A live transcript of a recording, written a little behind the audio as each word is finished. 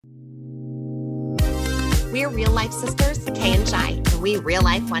We're real life sisters, Kay and Shai, and we real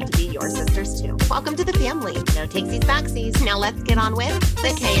life want to be your sisters too. Welcome to the family. No takesies backsies. Now let's get on with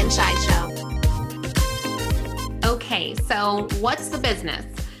the Kay and Shai Show. Okay, so what's the business?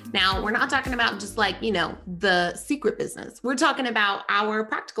 Now, we're not talking about just like, the secret business. We're talking about our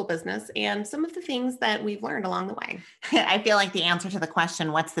practical business and some of the things that we've learned along the way. I feel like the answer to the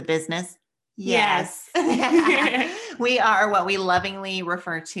question, what's the business? Yes. We are what we lovingly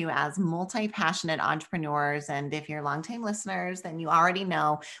refer to as multi-passionate entrepreneurs. And if you're longtime listeners, then you already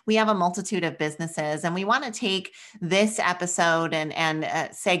know we have a multitude of businesses. And we want to take this episode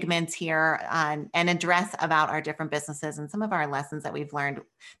and segments here and address about our different businesses and some of our lessons that we've learned.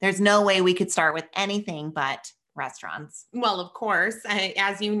 There's no way we could start with anything but restaurants. Well, of course,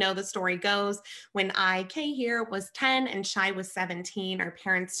 as you know, the story goes, when Kay here was 10 and Shai was 17, our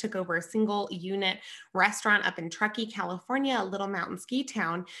parents took over a single unit restaurant up in Truckee, California, a little mountain ski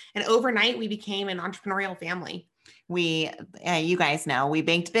town. And overnight we became an entrepreneurial family. You guys know, we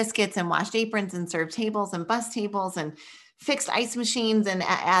baked biscuits and washed aprons and served tables and bus tables and fixed ice machines. And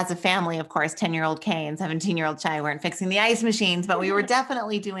as a family, of course, 10-year-old Kay and 17-year-old Shai weren't fixing the ice machines, but we were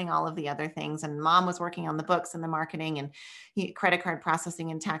definitely doing all of the other things. And mom was working on the books and the marketing and credit card processing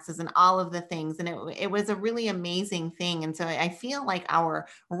and taxes and all of the things. And it was a really amazing thing. And so I feel like our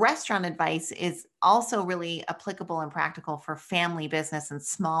restaurant advice is also really applicable and practical for family business and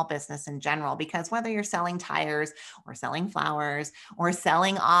small business in general, because whether you're selling tires or selling flowers or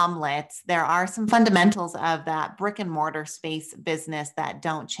selling omelets, there are some fundamentals of that brick and mortar space business that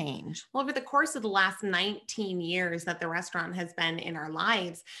don't change. Well, over the course of the last 19 years that the restaurant has been in our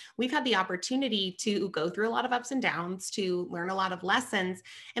lives, we've had the opportunity to go through a lot of ups and downs, to learn a lot of lessons,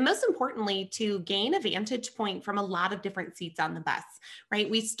 and most importantly, to gain a vantage point from a lot of different seats on the bus, right?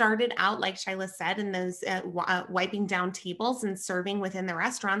 We started out, like Shyla said, in those wiping down tables and serving within the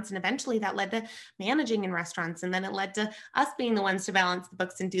restaurants. And eventually that led to managing in restaurants. And then it led to us being the ones to balance the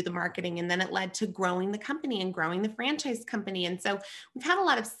books and do the marketing. And then it led to growing the company and growing the franchise company. And so we've had a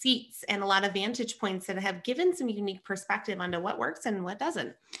lot of seats and a lot of vantage points that have given some unique perspective onto what works and what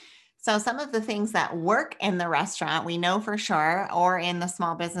doesn't. So some of the things that work in the restaurant, we know for sure, or in the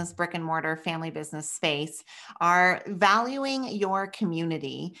small business, brick and mortar, family business space, are valuing your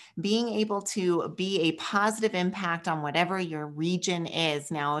community, being able to be a positive impact on whatever your region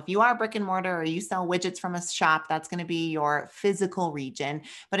is. Now, if you are brick and mortar or you sell widgets from a shop, that's going to be your physical region.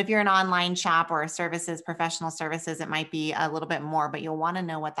 But if you're an online shop or professional services, it might be a little bit more, but you'll want to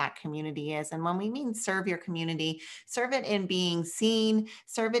know what that community is. And when we mean serve your community, serve it in being seen,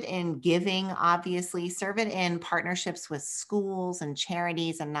 serve it in giving, obviously, serve it in partnerships with schools and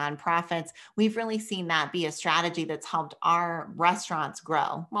charities and nonprofits. We've really seen that be a strategy that's helped our restaurants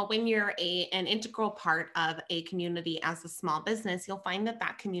grow. Well, when you're an integral part of a community as a small business, you'll find that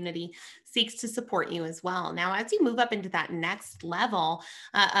that community seeks to support you as well. Now, as you move up into that next level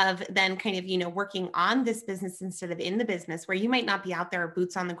of then kind of, working on this business instead of in the business, where you might not be out there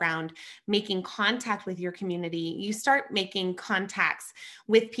boots on the ground, making contact with your community, you start making contacts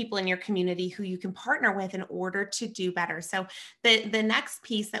with people in your community who you can partner with in order to do better. So the next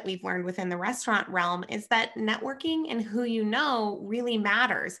piece that we've learned within the restaurant realm is that networking and who you know really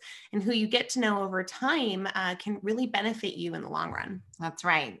matters, and who you get to know over time can really benefit you in the long run. That's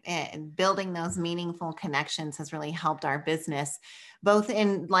right. And building those meaningful connections has really helped our business, both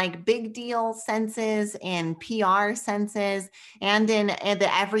in like big deal senses, in PR senses, and in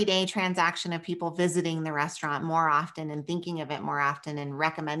the everyday transaction of people visiting the restaurant more often and thinking of it more often and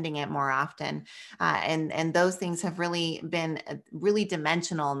recommending it more often. And those things have really been really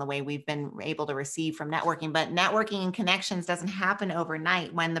dimensional in the way we've been able to receive from networking. But networking and connections doesn't happen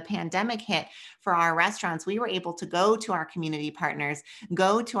overnight. When the pandemic hit for our restaurants, we were able to go to our community partners,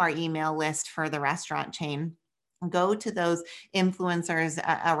 go to our email list for the restaurant chain, go to those influencers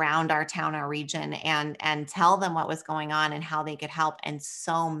around our town, our region, and tell them what was going on and how they could help. And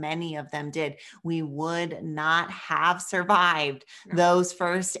so many of them did. We would not have survived those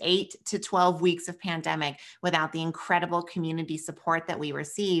first 8 to 12 weeks of pandemic without the incredible community support that we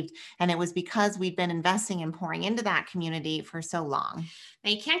received. And it was because we'd been investing and pouring into that community for so long. Now,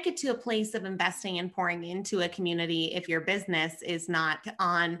 you can't get to a place of investing and pouring into a community if your business is not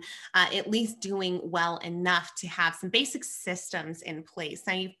on at least doing well enough to have some basic systems in place.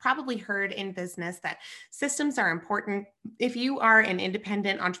 Now, you've probably heard in business that systems are important. If you are an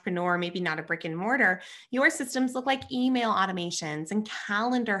independent entrepreneur, maybe not a brick and mortar, your systems look like email automations and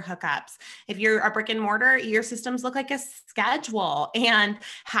calendar hookups. If you're a brick and mortar, your systems look like a schedule and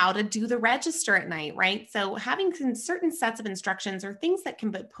how to do the register at night, right? So having certain sets of instructions or things that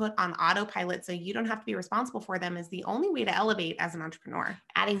can be put on autopilot so you don't have to be responsible for them is the only way to elevate as an entrepreneur.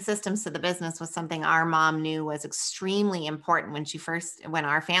 Adding systems to the business was something our mom knew was extremely important when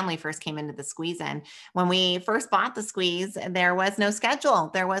our family first came into the Squeeze In. When we first bought the Squeeze, there was no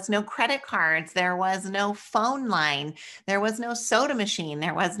schedule, there was no credit cards, there was no phone line, there was no soda machine,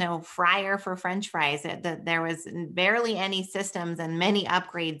 there was no fryer for French fries. There was barely any systems and many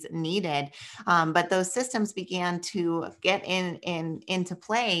upgrades needed. But those systems began to get into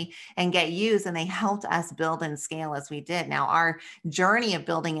play and get used, and they helped us build and scale as we did. Now, our journey of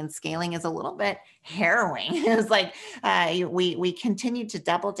building and scaling is a little bit harrowing. It was like we continued to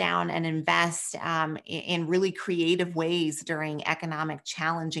double down and invest in really creative ways during economic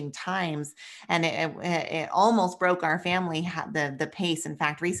challenging times, and it almost broke our family the pace. In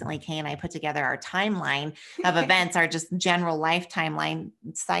fact, recently Kay and I put together our timeline of events, our just general life timeline.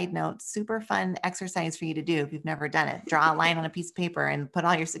 Side note, super fun exercise for you to do if you've never done it. Draw a line on a piece of paper and put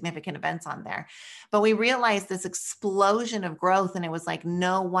all your significant events on there. But we realized this explosion of growth, and it was like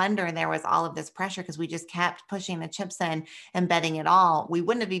no wonder there was all of this pressure because we just kept pushing the chips in and betting it all. We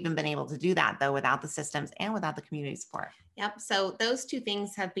wouldn't have even been able to do that though without the systems and without the community support. Yep. So those two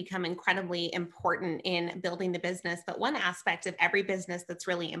things have become incredibly important in building the business. But one aspect of every business that's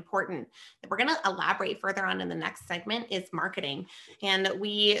really important that we're going to elaborate further on in the next segment is marketing. And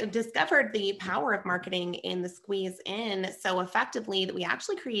we discovered the power of marketing in the Squeeze In so effectively that we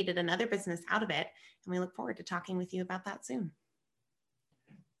actually created another business out of it. And we look forward to talking with you about that soon.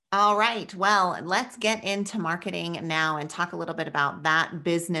 All right. Well, let's get into marketing now and talk a little bit about that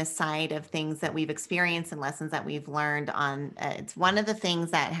business side of things that we've experienced and lessons that we've learned on. It's one of the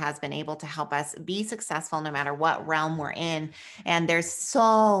things that has been able to help us be successful no matter what realm we're in. And there's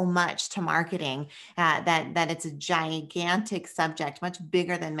so much to marketing that it's a gigantic subject, much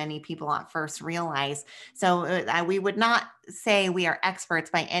bigger than many people at first realize. So we would not say we are experts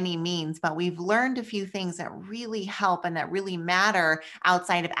by any means, but we've learned a few things that really help and that really matter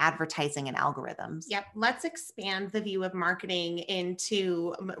outside of advertising and algorithms. Yep. Let's expand the view of marketing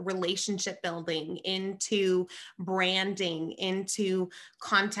into relationship building, into branding, into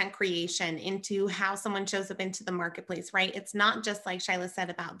content creation, into how someone shows up into the marketplace, right? It's not just like Shyla said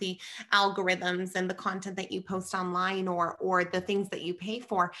about the algorithms and the content that you post online or the things that you pay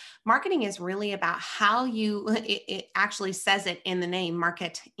for. Marketing is really about how it actually says it in the name,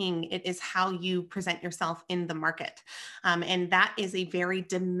 marketing. It is how you present yourself in the market. And that is a very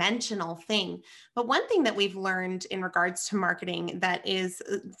dimensional thing. But one thing that we've learned in regards to marketing that is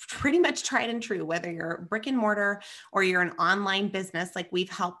pretty much tried and true, whether you're brick and mortar or you're an online business, like we've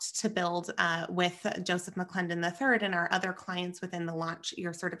helped to build with Joseph McClendon III and our other clients within the Launch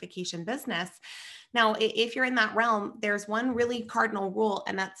Your Certification business. Now, if you're in that realm, there's one really cardinal rule,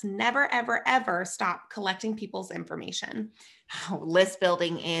 and that's never, ever, ever stop collecting people's information. List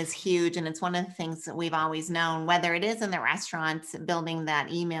building is huge. And it's one of the things that we've always known, whether it is in the restaurants, building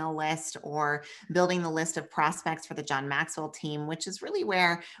that email list or building the list of prospects for the John Maxwell team, which is really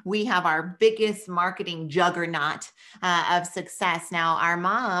where we have our biggest marketing juggernaut of success. Now, our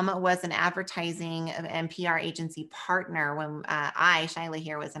mom was an advertising and PR agency partner when Shyla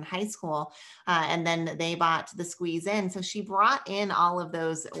here, was in high school. And then they bought the Squeeze In. So she brought in all of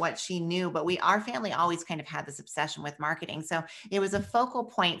those, what she knew, but our family always kind of had this obsession with marketing. So it was a focal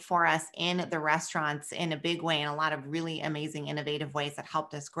point for us in the restaurants in a big way, in a lot of really amazing, innovative ways that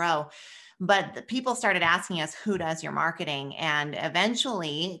helped us grow. But the people started asking us, who does your marketing? And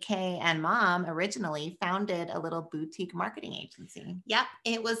eventually, Kay and Mom originally founded a little boutique marketing agency. Yep.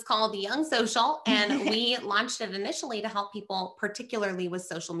 It was called The Young Social. And we launched it initially to help people, particularly with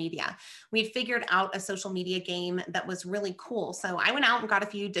social media. We'd figured out a social media game that was really cool. So I went out and got a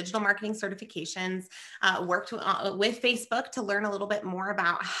few digital marketing certifications, worked with Facebook to learn a little bit more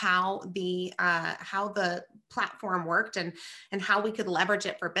about how the platform worked and how we could leverage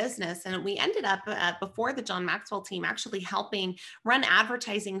it for business. And we ended up before the John Maxwell team actually helping run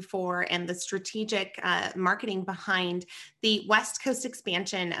advertising for and the strategic marketing behind the West Coast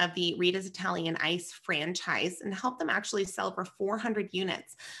expansion of the Rita's Italian Ice franchise and help them actually sell over 400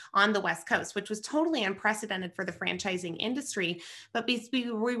 units on the West Coast, which was totally unprecedented for the franchising industry. But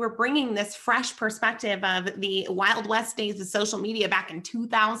we were bringing this fresh perspective of the Wild West days of social media back in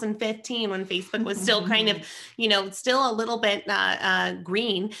 2015 when Facebook was still kind of, still a little bit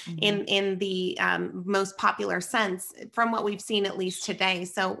green in in the most popular sense from what we've seen, at least today.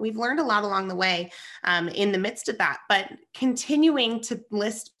 So we've learned a lot along the way in the midst of that, but continuing to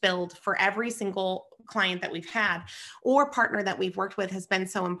list build for every single client that we've had or partner that we've worked with has been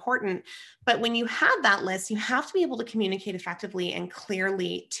so important. But when you have that list, you have to be able to communicate effectively and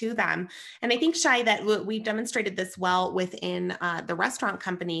clearly to them. And I think, Shai, that we've demonstrated this well within the restaurant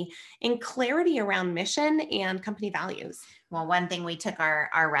company in clarity around mission and company values. Well, one thing we took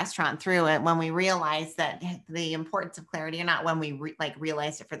our restaurant through it when we realized that the importance of clarity, or not when we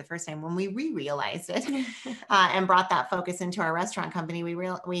realized it for the first time, when we realized it and brought that focus into our restaurant company,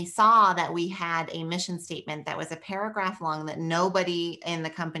 we saw that we had a mission statement that was a paragraph long that nobody in the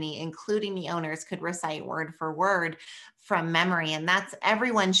company, including the owners, could recite word for word from memory. And that's,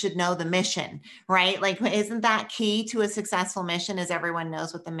 everyone should know the mission, right? Like, isn't that key to a successful mission, is everyone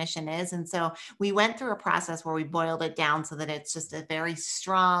knows what the mission is? And so we went through a process where we boiled it down so that it's just a very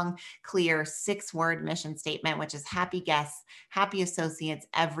strong, clear 6-word mission statement, which is happy guests, happy associates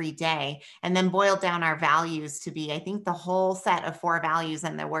every day. And then boiled down our values to be, I think the whole set of 4 values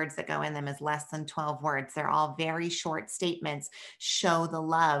and the words that go in them is less than 12 words. They're all very short statements: show the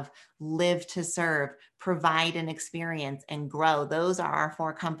love, live to serve, provide an experience, and grow. Those are our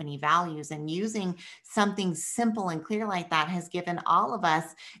 4 company values. And using something simple and clear like that has given all of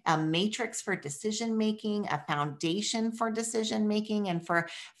us a matrix for decision making, a foundation for decision making, and for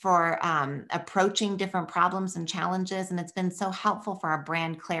approaching different problems and challenges. And it's been so helpful for our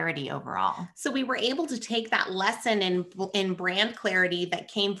brand clarity overall. So we were able to take that lesson in brand clarity that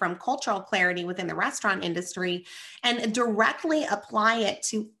came from cultural clarity within the restaurant industry and directly apply it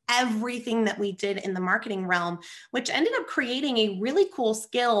to everything that we did in the marketing realm, which ended up creating a really cool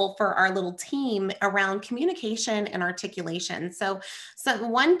skill for our little team around communication and articulation. So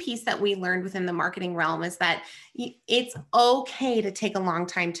one piece that we learned within the marketing realm is that it's okay to take a long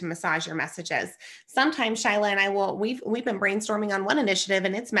time to massage your messages. Sometimes Shyla and we've been brainstorming on one initiative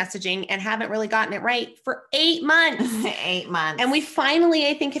and its messaging and haven't really gotten it right for 8 months. 8 months. And we finally,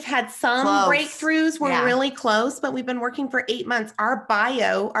 I think, have had some breakthroughs. We're really close, but we've been working for 8 months. Our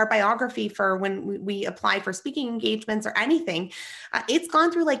biography for when we apply for speaking engagements or anything, it's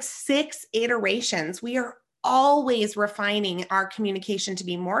gone through like 6 iterations. We are always refining our communication to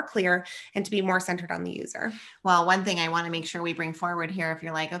be more clear and to be more centered on the user. Well, one thing I want to make sure we bring forward here, if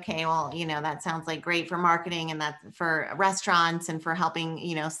you're like, okay, well, that sounds like great for marketing and that's for restaurants and for helping,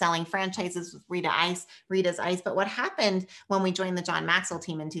 selling franchises with Rita's Ice. But what happened when we joined the John Maxwell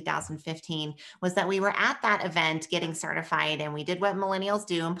team in 2015 was that we were at that event getting certified, and we did what millennials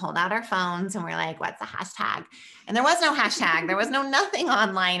do and pulled out our phones and we're like, what's the hashtag? And there was no hashtag. There was nothing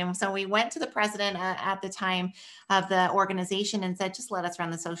online. And so we went to the president at the time of the organization and said, just let us run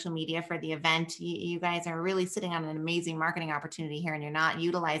the social media for the event. You guys are really sitting on an amazing marketing opportunity here and you're not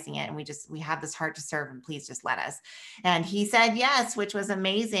utilizing it. And we have this heart to serve, and please just let us. And he said yes, which was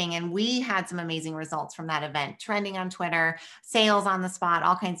amazing. And we had some amazing results from that event, trending on Twitter, sales on the spot,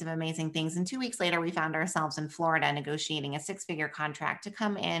 all kinds of amazing things. And 2 weeks later, we found ourselves in Florida negotiating a 6-figure contract to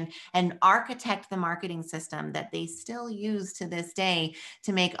come in and architect the marketing system that they still use to this day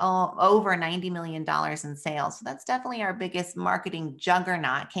to make over $90 million in sales. So that's definitely our biggest marketing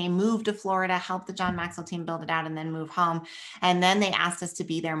juggernaut. Move to Florida, help the John Maxwell team build it out, and then move home. And then they asked us to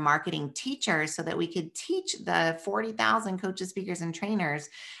be their marketing teachers so that we could teach the 40,000 coaches, speakers, and trainers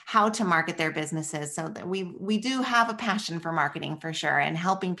how to market their businesses. So that we do have a passion for marketing for sure, and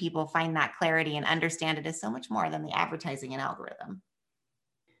helping people find that clarity and understand it is so much more than the advertising and algorithm.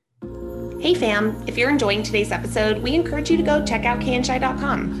 Hey fam, if you're enjoying today's episode, we encourage you to go check out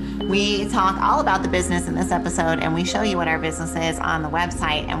kandshai.com. We talk all about the business in this episode, and we show you what our business is on the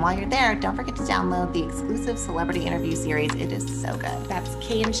website. And while you're there, don't forget to download the exclusive celebrity interview series. It is so good. That's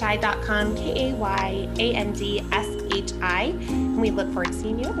kandshai.com, KAYANDSHI. And we look forward to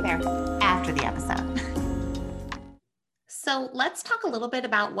seeing you over there after the episode. So let's talk a little bit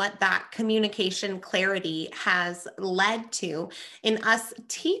about what that communication clarity has led to in us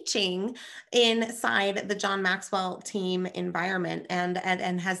teaching inside the John Maxwell team environment, and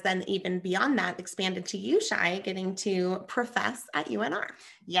has then even beyond that expanded to you, Shai, getting to profess at UNR.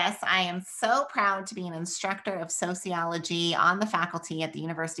 Yes, I am so proud to be an instructor of sociology on the faculty at the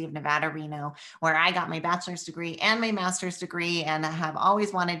University of Nevada, Reno, where I got my bachelor's degree and my master's degree, and I have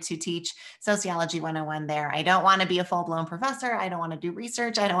always wanted to teach Sociology 101 there. I don't want to be a full-blown professor. I don't want to do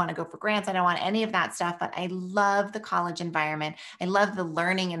research. I don't want to go for grants. I don't want any of that stuff, but I love the college environment. I love the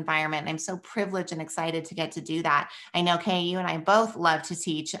learning environment. And I'm so privileged and excited to get to do that. I know, Kay, you and I both love to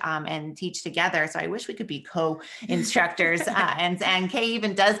teach and teach together. So I wish we could be co-instructors. And Kay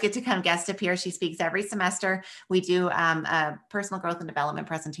even does get to come guest appear. She speaks every semester. We do a personal growth and development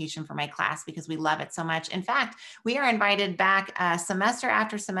presentation for my class because we love it so much. In fact, we are invited back semester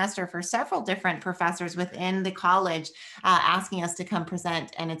after semester for several different professors within the college asking us to come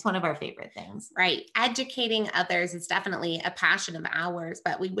present. And it's one of our favorite things. Right. Educating others is definitely a passion of ours,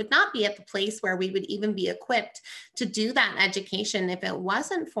 but we would not be at the place where we would even be equipped to do that education if it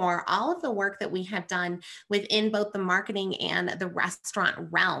wasn't for all of the work that we have done within both the marketing and the restaurant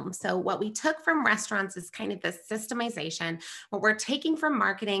realm. So what we took from restaurants is kind of the systemization. What we're taking from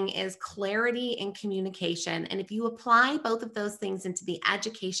marketing is clarity and communication. And if you apply both of those things into the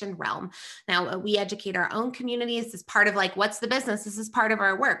education realm, now we educate our own communities as part of like, what's the business? This is part of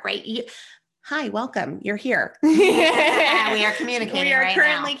our work, right? Hi, welcome. You're here. We are communicating. We are right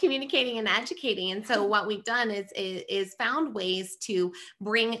currently now. communicating and educating. And so what we've done is found ways to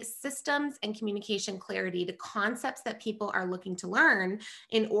bring systems and communication clarity to concepts that people are looking to learn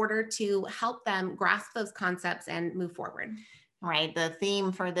in order to help them grasp those concepts and move forward. Right. The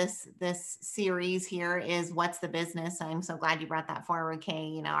theme for this series here is what's the business. I'm so glad you brought that forward, Kay.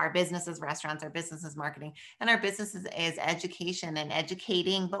 You know, our business is restaurants, our business is marketing, and our business is education and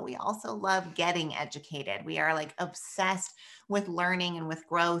educating, but we also love getting educated. We are like obsessed with learning and with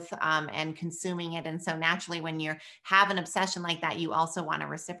growth and consuming it. And so naturally, when you have an obsession like that, you also want to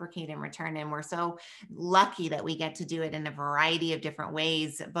reciprocate in return. And we're so lucky that we get to do it in a variety of different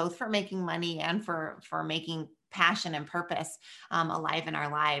ways, both for making money and for making passion and purpose alive in our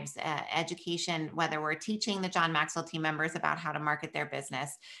lives. Education, whether we're teaching the John Maxwell team members about how to market their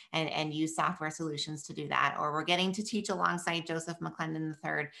business and use software solutions to do that, or we're getting to teach alongside Joseph McClendon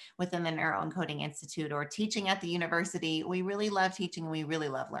III within the Neuroencoding Institute, or teaching at the university. We really love teaching and we really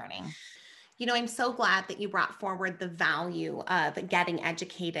love learning. You know, I'm so glad that you brought forward the value of getting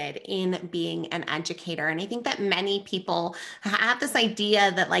educated in being an educator. And I think that many people have this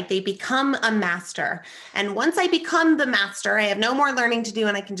idea that like they become a master. And once I become the master, I have no more learning to do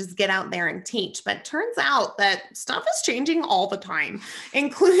and I can just get out there and teach. But it turns out that stuff is changing all the time,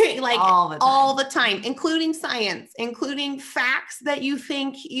 including like all the time, including science, including facts that you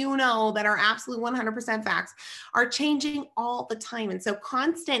think you know that are absolute 100% facts are changing all the time. And so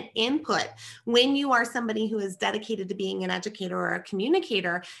constant input. When you are somebody who is dedicated to being an educator or a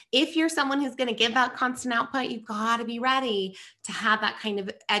communicator, if you're someone who's going to give that constant output, you've got to be ready to have that kind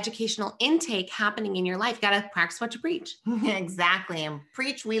of educational intake happening in your life. You got to practice what you preach. Exactly. And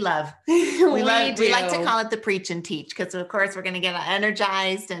preach, we love. We like to call it the preach and teach, because of course we're going to get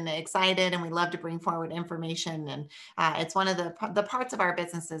energized and excited, and we love to bring forward information. And it's one of the parts of our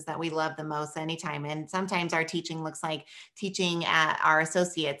businesses that we love the most anytime. And sometimes our teaching looks like teaching our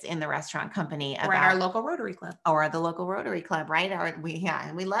associates in the restaurant company or at our local Rotary Club, or the local Rotary Club, right? And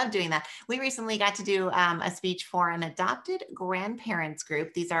we love doing that. We recently got to do a speech for an adopted grandparents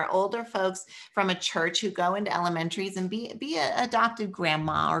group. These are older folks from a church who go into elementaries and be an adopted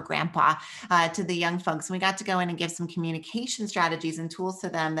grandma or grandpa to the young folks. And we got to go in and give some communication strategies and tools to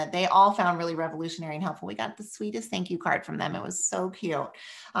them that they all found really revolutionary and helpful. We got the sweetest thank you card from them. It was so cute.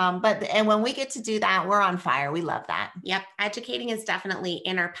 And when we get to do that, we're on fire. We love that. Yep. Educating is definitely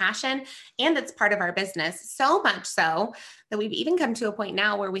in our passion, and it's part of our business. So much so that we've even come to a point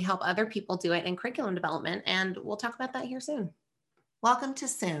now where we help other people do it in curriculum development. And we'll talk about that here soon. Welcome to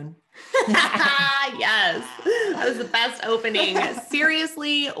soon. Yes, that was the best opening.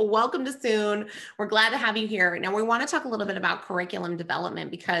 Seriously, welcome to soon. We're glad to have you here. Now, we want to talk a little bit about curriculum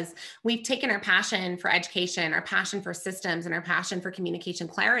development, because we've taken our passion for education, our passion for systems, and our passion for communication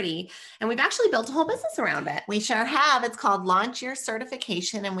clarity, and we've actually built a whole business around it. We sure have. It's called Launch Your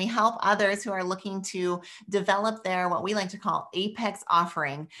Certification, and we help others who are looking to develop their, what we like to call apex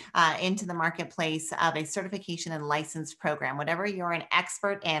offering into the marketplace of a certification and license program. Whatever you're an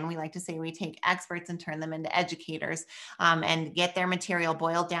expert in, we like to say we take experts and turn them into educators and get their material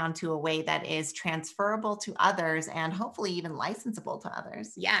boiled down to a way that is transferable to others and hopefully even licensable to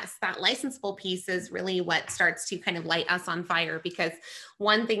others. Yes, that licensable piece is really what starts to kind of light us on fire, because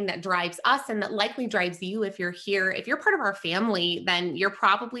one thing that drives us, and that likely drives you if you're here, if you're part of our family, then you're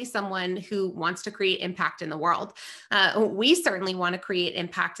probably someone who wants to create impact in the world. We certainly want to create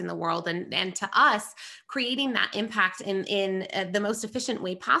impact in the world. And to us, creating that impact in the most efficient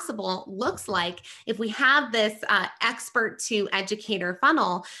way possible looks like, if we have this expert to educator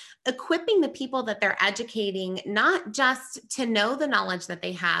funnel, equipping the people that they're educating, not just to know the knowledge that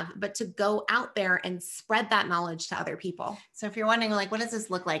they have, but to go out there and spread that knowledge to other people. So if you're wondering, like, what does this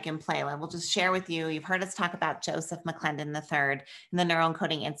look like in play? We'll just share with you. You've heard us talk about Joseph McClendon III and the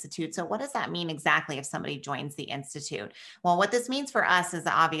Neuroencoding Institute. So what does that mean exactly if somebody joins the Institute? Well, what this means for us is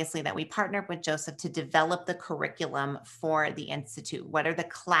obviously that we partnered with Joseph to develop the curriculum for the Institute. What are the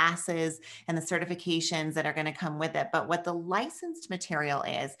classes and the certifications that are going to come with it? But what the licensed material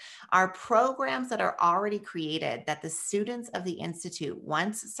is, are programs that are already created that the students of the Institute,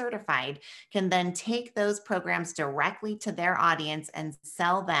 once certified, can then take those programs directly to their audience and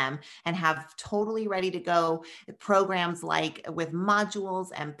sell them and have totally ready to go programs like with modules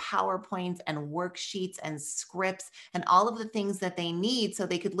and PowerPoints and worksheets and scripts and all of the things that they need so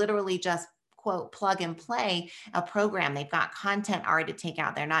they could literally just quote, plug and play a program. They've got content already to take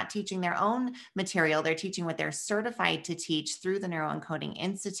out. They're not teaching their own material. They're teaching what they're certified to teach through the Neuroencoding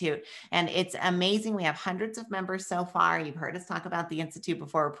Institute. And it's amazing. We have hundreds of members so far. You've heard us talk about the Institute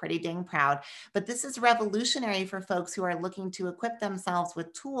before. We're pretty dang proud. But this is revolutionary for folks who are looking to equip themselves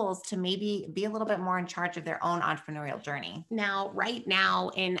with tools to maybe be a little bit more in charge of their own entrepreneurial journey. Now, right now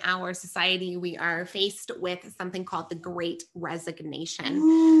in our society, we are faced with something called the Great Resignation.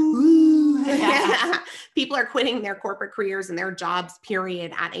 Ooh. People are quitting their corporate careers and their jobs,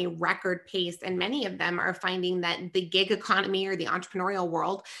 period, at a record pace. And many of them are finding that the gig economy or the entrepreneurial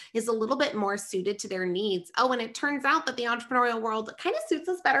world is a little bit more suited to their needs. Oh, and it turns out that the entrepreneurial world kind of suits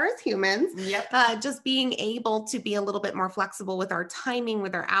us better as humans. Yep. Just being able to be a little bit more flexible with our timing,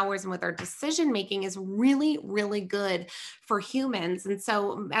 with our hours, and with our decision making is really, really good for humans. And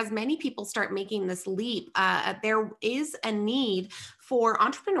so as many people start making this leap, there is a need for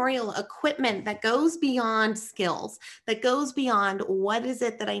entrepreneurial equipment that goes beyond skills, that goes beyond what is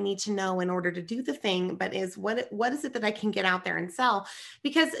it that I need to know in order to do the thing, but is what is it that I can get out there and sell?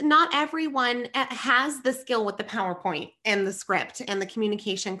 Because not everyone has the skill with the PowerPoint and the script and the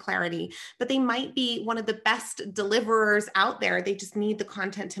communication clarity, but they might be one of the best deliverers out there. They just need the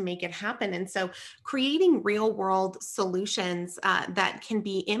content to make it happen. And so creating real world solutions that can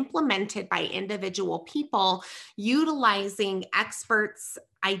be implemented by individual people, utilizing experts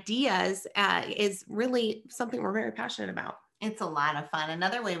ideas is really something we're very passionate about. It's a lot of fun.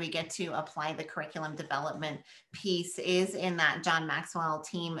 Another way we get to apply the curriculum development piece is in that John Maxwell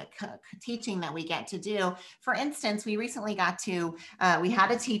team teaching that we get to do. For instance, we recently got to, we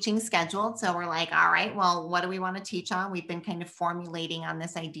had a teaching scheduled. So we're like, all right, well, what do we want to teach on? We've been kind of formulating on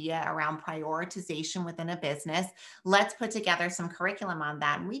this idea around prioritization within a business. Let's put together some curriculum on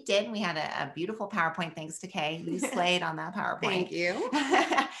that. And we did. We had a beautiful PowerPoint, thanks to Kay. You slayed on that PowerPoint. Thank you.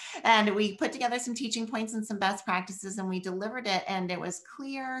 And we put together some teaching points and some best practices, and we delivered it, and it was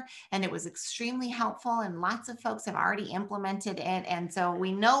clear and it was extremely helpful, and lots of folks have already implemented it. And so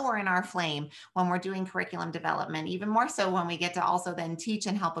we know we're in our flame when we're doing curriculum development, even more so when we get to also then teach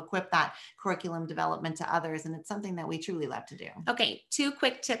and help equip that curriculum development to others. And it's something that we truly love to do. Okay, 2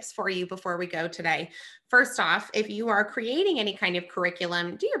 quick tips for you before we go today. First off, if you are creating any kind of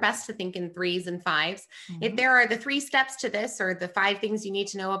curriculum, do your best to think in 3s and 5s. If there are the 3 steps to this or the 5 things you need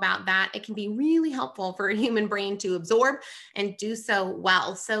to know about that, it can be really helpful for a human brain to absorb and do so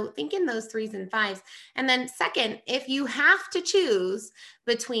well. So think in those 3s and 5s. And then second, if you have to choose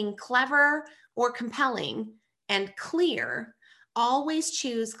between clever or compelling and clear, always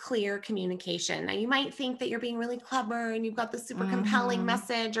choose clear communication. Now, you might think that you're being really clever and you've got the super compelling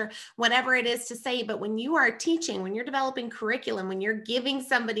message or whatever it is to say, but when you are teaching, when you're developing curriculum, when you're giving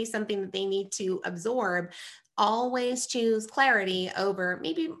somebody something that they need to absorb, always choose clarity over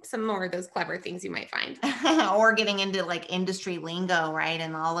maybe some more of those clever things you might find. Or getting into like industry lingo, right?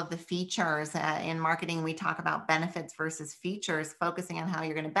 And all of the features in marketing, we talk about benefits versus features, focusing on how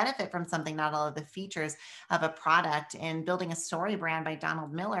you're going to benefit from something, not all of the features of a product. And Building a Story Brand by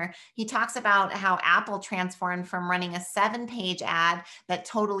Donald Miller, he talks about how Apple transformed from running a 7-page ad that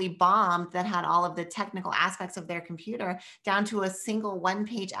totally bombed, that had all of the technical aspects of their computer, down to a single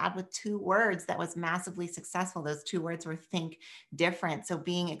 1-page ad with 2 words that was massively successful. Those 2 words were think different. So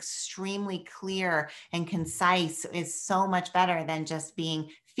being extremely clear and concise is so much better than just being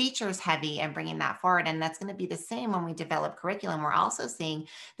features heavy and bringing that forward. And that's going to be the same when we develop curriculum. We're also seeing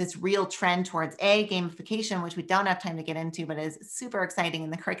this real trend towards gamification, which we don't have time to get into, but is super exciting in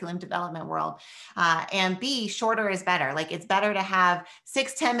the curriculum development world. And B, shorter is better. Like, it's better to have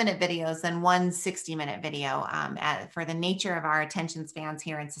 6 10-minute videos than 1 60-minute video. For the nature of our attention spans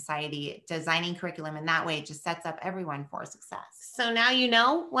here in society, designing curriculum in that way just sets up everyone for success. So now you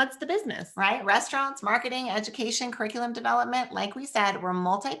know what's the business, right? Restaurants, marketing, education, curriculum development. Like we said, we're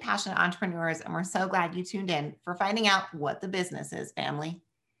multi-passionate entrepreneurs, and we're so glad you tuned in for finding out what the business is, family.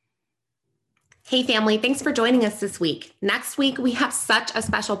 Hey, family, thanks for joining us this week. Next week, we have such a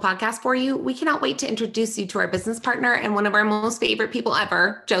special podcast for you. We cannot wait to introduce you to our business partner and one of our most favorite people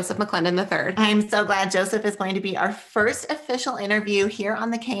ever, Joseph McClendon III. I'm so glad Joseph is going to be our first official interview here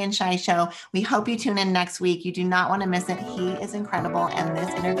on the Kay and Shy Show. We hope you tune in next week. You do not want to miss it. He is incredible, and this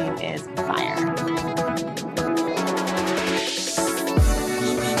interview is fire.